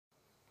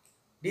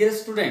Dear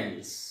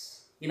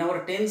students, in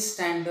our 10th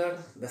standard,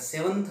 the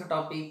 7th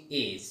topic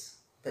is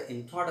the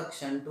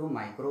introduction to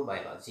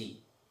microbiology.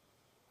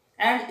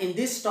 And in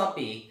this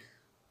topic,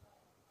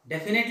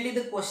 definitely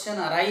the question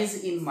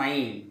arises in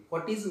mind,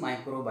 what is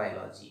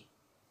microbiology?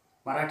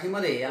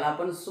 मराठीमध्ये याला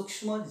आपण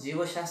सूक्ष्म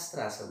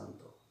जीवशास्त्र असं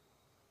म्हणतो.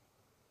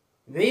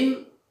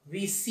 When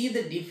we see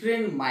the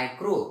different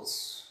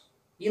microbes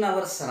in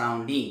our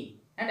surrounding,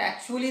 and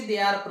actually they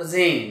are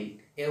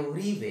present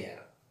everywhere.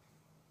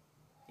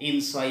 In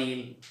soil,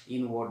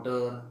 in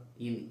water,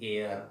 in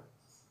air,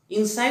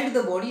 inside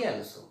the body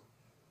also.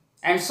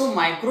 And so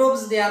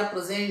microbes, they are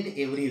present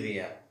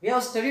everywhere. We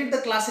have studied the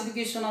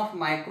classification of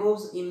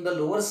microbes in the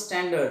lower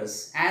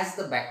standards as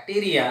the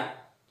bacteria,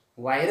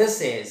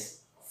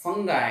 viruses,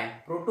 fungi,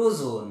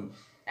 protozoan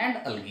and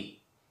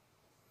algae.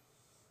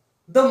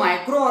 The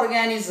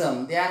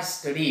microorganism, they are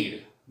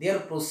studied. Their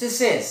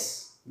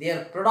processes,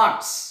 their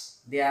products,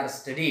 they are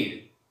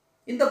studied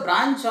in the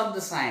branch of the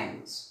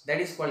science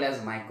that is called as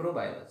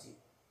microbiology.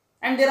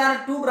 And there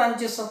are two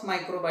branches of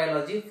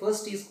microbiology.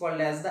 First is called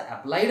as the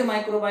applied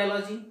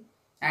microbiology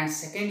and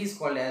second is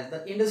called as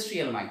the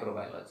industrial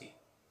microbiology.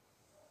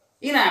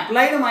 In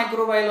applied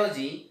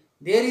microbiology,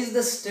 there is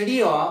the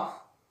study of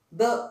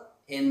the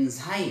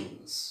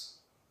enzymes,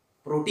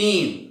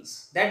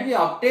 proteins that we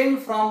obtain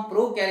from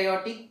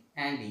prokaryotic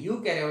and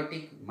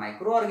eukaryotic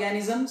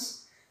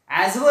microorganisms,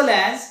 as well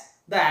as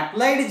the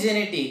applied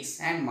genetics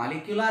and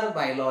molecular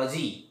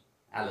biology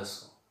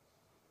also.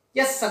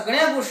 या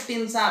सगळ्या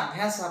गोष्टींचा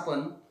अभ्यास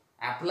आपण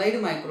applied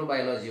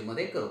microbiology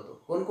मध्ये करतो.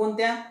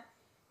 कोणकोणत्या?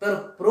 तर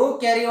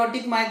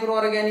प्रोकॅरियोटिक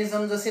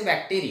मायक्रोऑर्गॅनिझम जसे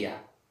बॅक्टेरिया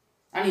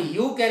आणि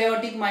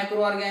यूकॅरियोटिक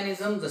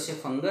मायक्रोऑर्गॅनिझम जसे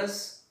फंगस,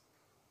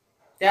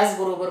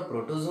 त्याचबरोबर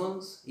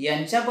प्रोटोझोन्स,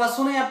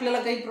 यांच्यापासूनही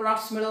आपल्याला काही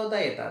प्रोडक्ट्स मिळवता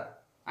येतात.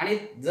 आणि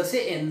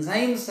जसे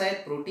एन्झाइम्स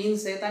आहेत,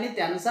 प्रोटीन्स आहेत आणि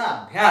त्यांचा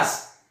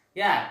अभ्यास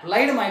या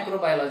अप्लाइड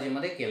मायक्रोबायोलॉजी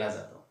मध्ये केला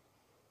जातो.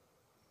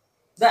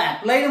 The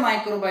applied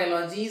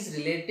microbiology is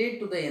related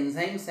to the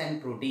enzymes and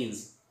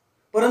proteins.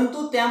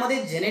 परंतु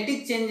त्यामध्ये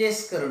जेनेटिक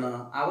चेंजेस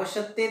करणं,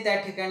 आवश्यकते त्या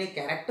ठिकाणी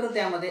कॅरेक्टर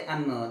त्यामध्ये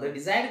आणणं, the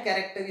desired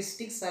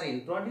characteristics are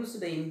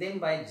introduced in them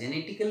by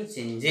genetical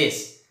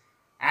changes,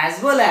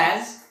 as well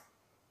as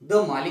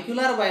the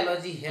molecular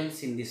biology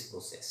helps in this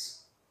process.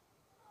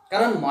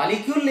 कारण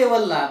molecule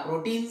लेवलला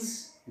proteins,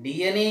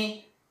 DNA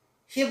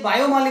हे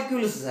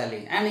biomolecules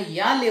झाले आणि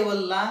या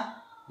लेवलला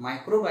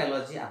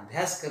मायक्रोबायोलॉजी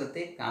अभ्यास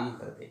करते, काम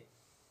करते.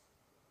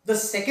 The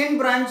second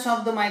branch of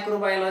the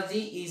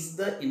microbiology is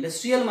the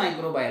industrial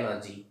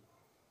microbiology,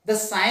 the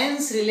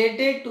science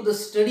related to the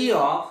study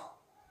of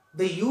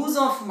the use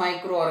of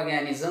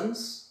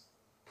microorganisms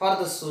for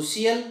the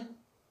social,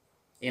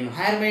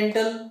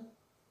 environmental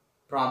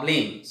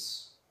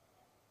problems,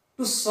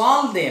 to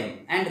solve them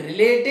and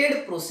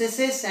related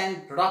processes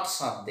and products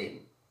of them.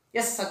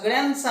 या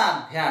सगळ्यांचा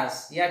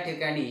अभ्यास या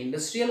ठिकाणी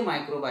industrial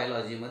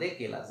microbiology मध्ये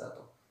केला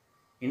जातो.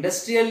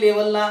 Industrial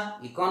लेवलला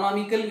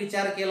economical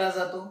विचार केला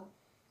जातो,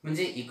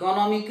 म्हणजे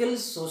इकॉनॉमिकल,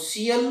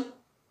 सोशियल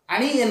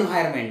आणि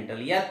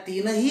एन्व्हायरमेंटल या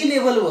तीनही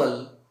लेवलवर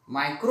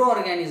मायक्रो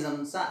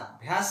ऑर्गॅनिझमचा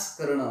अभ्यास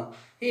करणं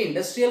हे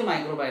इंडस्ट्रियल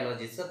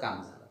मायक्रोबायोलॉजीचं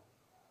काम झालं.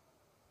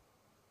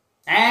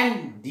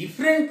 And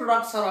different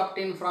products are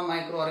obtained from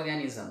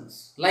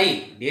microorganisms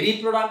like dairy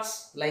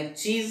products like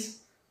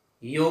cheese,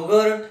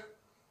 yogurt,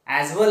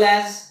 as well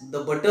as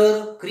the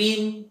butter,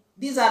 cream.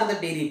 These are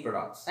the dairy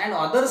products, and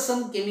other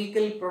some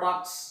chemical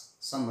products,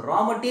 some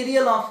raw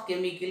material of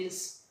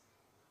chemicals,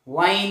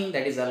 wine,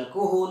 that is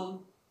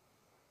alcohol,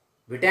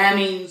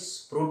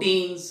 vitamins,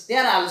 proteins, they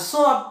are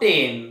also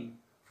obtained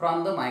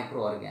from the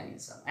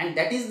microorganism, and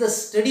that is the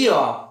study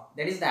of,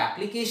 that is the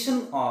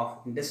application of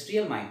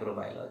industrial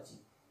microbiology.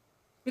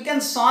 We can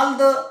solve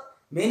the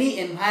many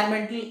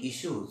environmental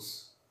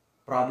issues,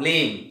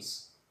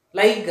 problems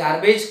like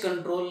garbage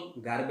control,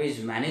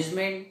 garbage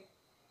management,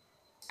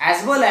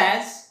 as well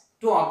as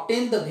to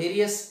obtain the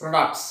various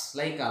products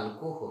like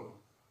alcohol,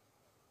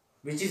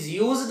 which is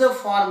used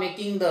for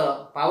making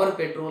the power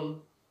petrol.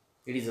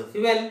 It is a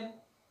fuel.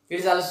 It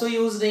is also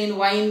used in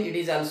wine. It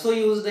is also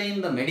used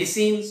in the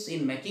medicines,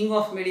 in making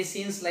of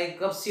medicines like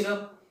cough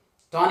syrup,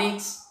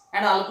 tonics,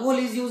 and alcohol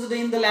is used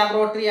in the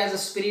laboratory as a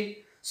spirit.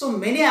 So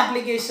many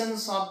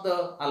applications of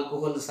the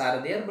alcohols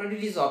are there, but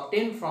it is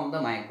obtained from the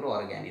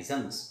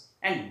microorganisms,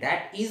 and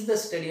that is the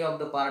study of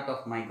the part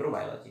of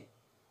microbiology.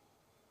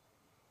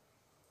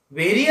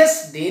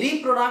 Various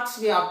dairy products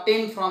we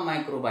obtain from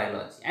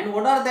microbiology. And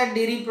what are that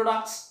dairy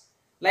products?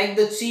 Like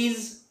the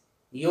cheese,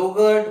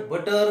 yogurt,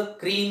 butter,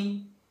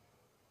 cream,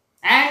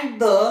 and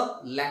the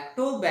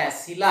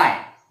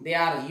lactobacilli. They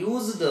are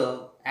used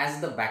as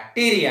the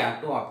bacteria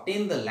to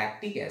obtain the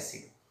lactic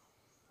acid.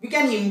 We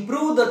can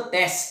improve the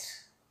taste,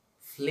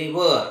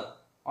 flavor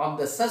of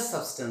the such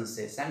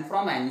substances, and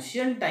from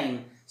ancient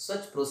time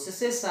such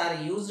processes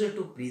are used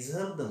to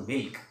preserve the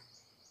milk.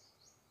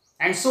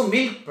 And so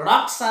milk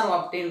products are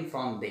obtained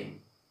from them.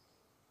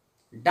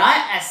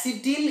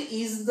 Diacetyl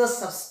is the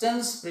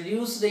substance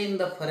produced in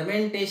the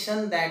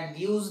fermentation that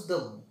gives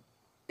the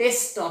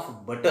taste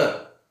of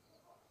butter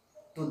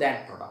to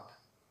that product.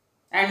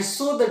 And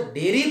so the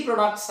dairy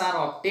products are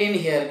obtained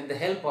here with the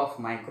help of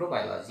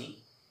microbiology.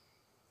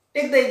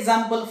 Take the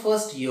example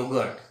first,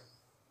 yogurt.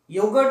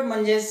 Yogurt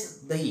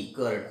म्हणजेच दही,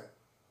 curd.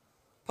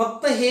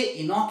 फक्त हे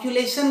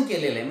inoculation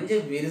केलेलं आहे, म्हणजे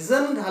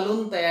विरजन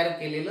घालून तयार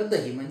केलेलं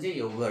दही म्हणजे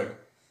yogurt.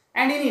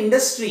 And in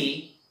industry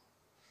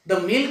the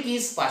milk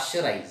is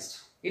pasteurised.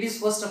 It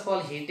is first of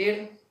all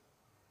heated,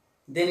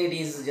 then it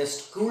is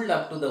just cooled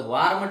up to the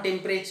warm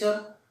temperature.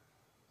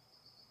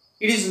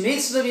 It is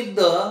mixed with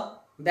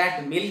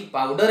that milk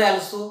powder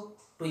also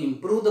to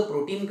improve the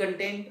protein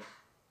content.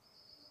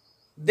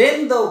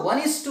 Then the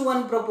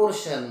 1:1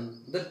 proportion,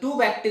 the two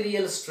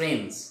bacterial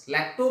strains,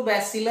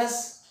 Lactobacillus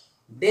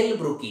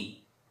delbrueckii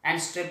and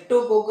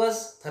Streptococcus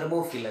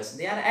thermophilus,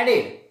 they are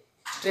added.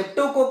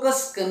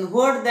 Streptococcus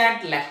convert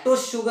that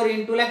lactose sugar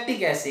into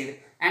lactic acid,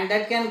 and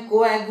that can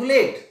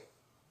coagulate.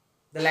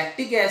 The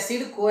lactic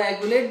acid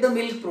coagulate the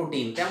milk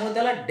protein. त्यामुळे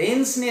त्याला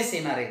denseness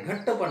येणार आहे,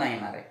 घट्टपणा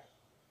येणार आहे.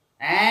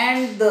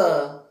 And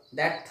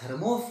that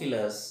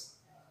thermophilus,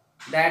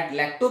 that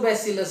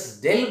Lactobacillus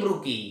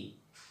delbrueckii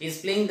is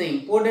playing the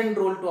important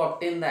role to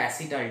obtain the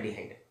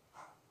acetaldehyde.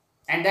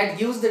 And that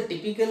gives the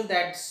typical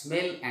that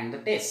smell and the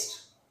taste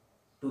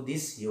to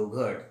this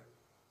yogurt.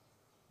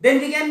 Then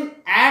we can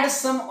add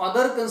some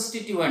other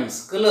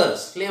constituents,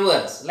 colors,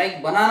 flavors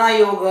like banana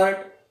yogurt,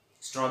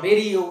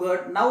 strawberry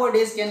yogurt.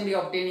 Nowadays can be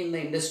obtained in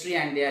the industry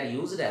and they are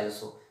used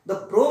also.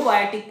 The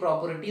probiotic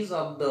properties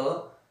of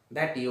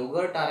that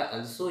yogurt are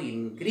also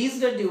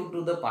increased due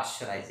to the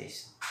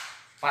pasteurization.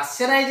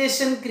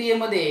 Pasteurisation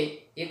क्रियेमध्ये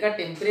एका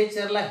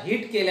टेम्परेचरला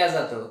heat केल्या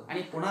जातं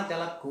आणि पुन्हा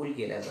त्याला cool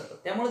केल्या जातं,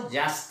 त्यामुळे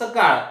जास्त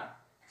काळ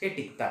हे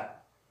टिकतात.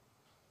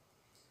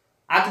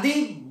 अगदी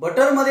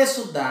बटरमध्ये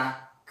सुद्धा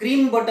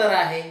क्रीम बटर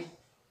आहे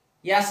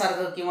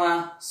यासारखं, किंवा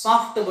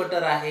सॉफ्ट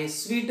बटर आहे,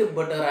 स्वीट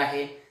बटर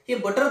आहे, हे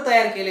बटर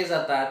तयार केले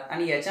जातात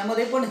आणि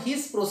याच्यामध्ये पण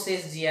हीच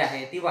प्रोसेस जी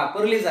आहे ती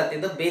वापरली जाते.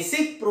 The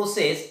basic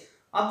process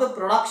of the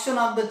production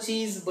of the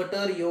cheese,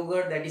 butter,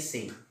 yogurt, that is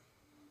same.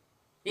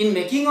 In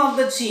making of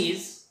the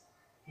cheese,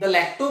 the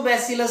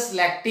Lactobacillus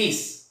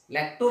lactis,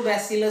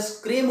 Lactobacillus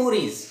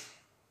cremoris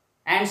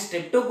and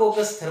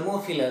Streptococcus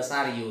thermophilus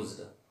are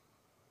used.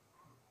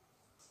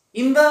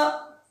 In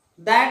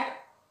that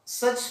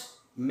such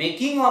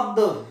making of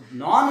the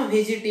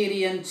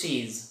non-vegetarian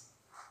cheese,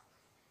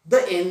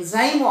 the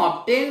enzyme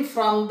obtained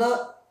from the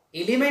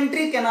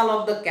alimentary canal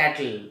of the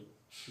cattle,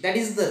 that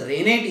is the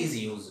rennet, is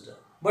used.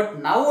 But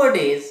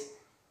nowadays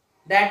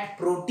that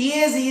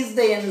protease is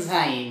the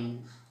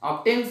enzyme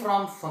obtained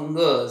from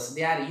fungus.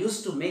 They are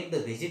used to make the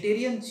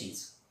vegetarian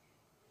cheese.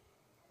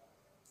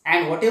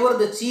 And whatever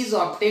the cheese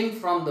obtained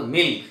from the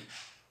milk,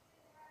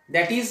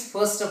 that is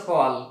first of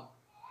all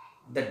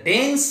the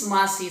dense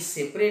mass is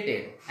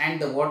separated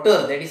and the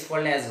water, that is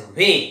called as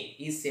whey,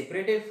 is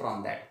separated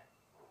from that.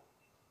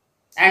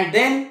 And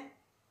then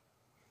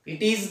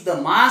it is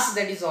the mass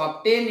that is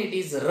obtained, it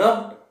is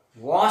rubbed,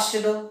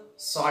 washed,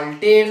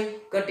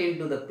 salted, cut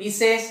into the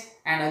pieces,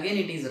 and again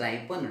it is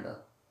ripened.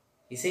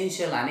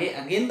 Essential, and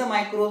again the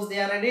microbes, they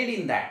are added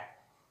in that.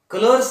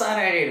 Colors are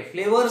added,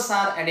 flavors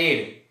are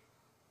added,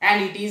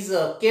 and it is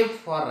kept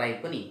for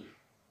ripening.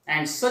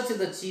 And such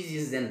the cheese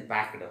is then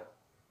packed.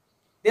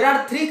 There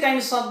are three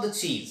kinds of the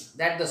cheese.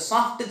 That the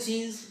soft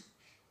cheese,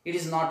 it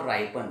is not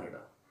ripened.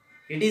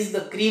 It is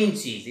the cream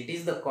cheese, it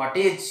is the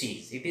cottage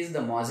cheese, it is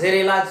the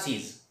mozzarella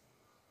cheese.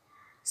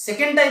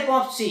 Second type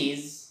of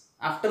cheese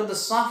after the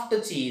soft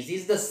cheese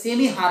is the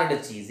semi-hard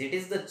cheese. It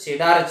is the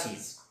cheddar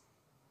cheese.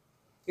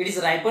 It is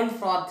ripened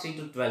for 3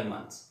 to 12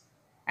 months.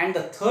 And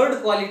the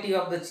third quality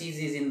of the cheese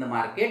is in the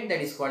market,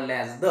 that is called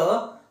as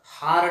the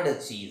hard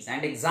cheese.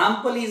 And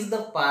example is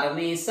the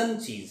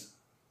Parmesan cheese,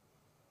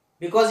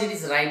 because it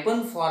is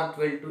ripened for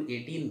 12 to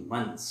 18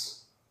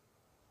 months.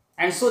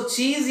 And so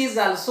cheese is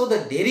also the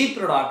dairy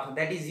product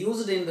that is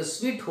used in the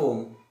sweet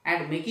home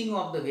and making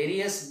of the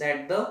various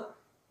the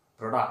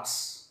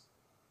products.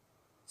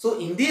 So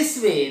in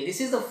this way,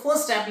 this is the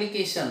first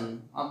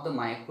application of the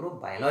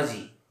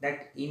microbiology,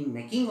 that in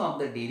making of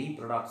the dairy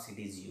products it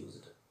is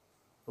used.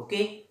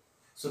 Okay.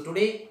 So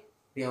today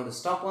we have to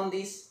stop on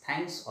this.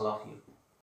 Thanks all of you.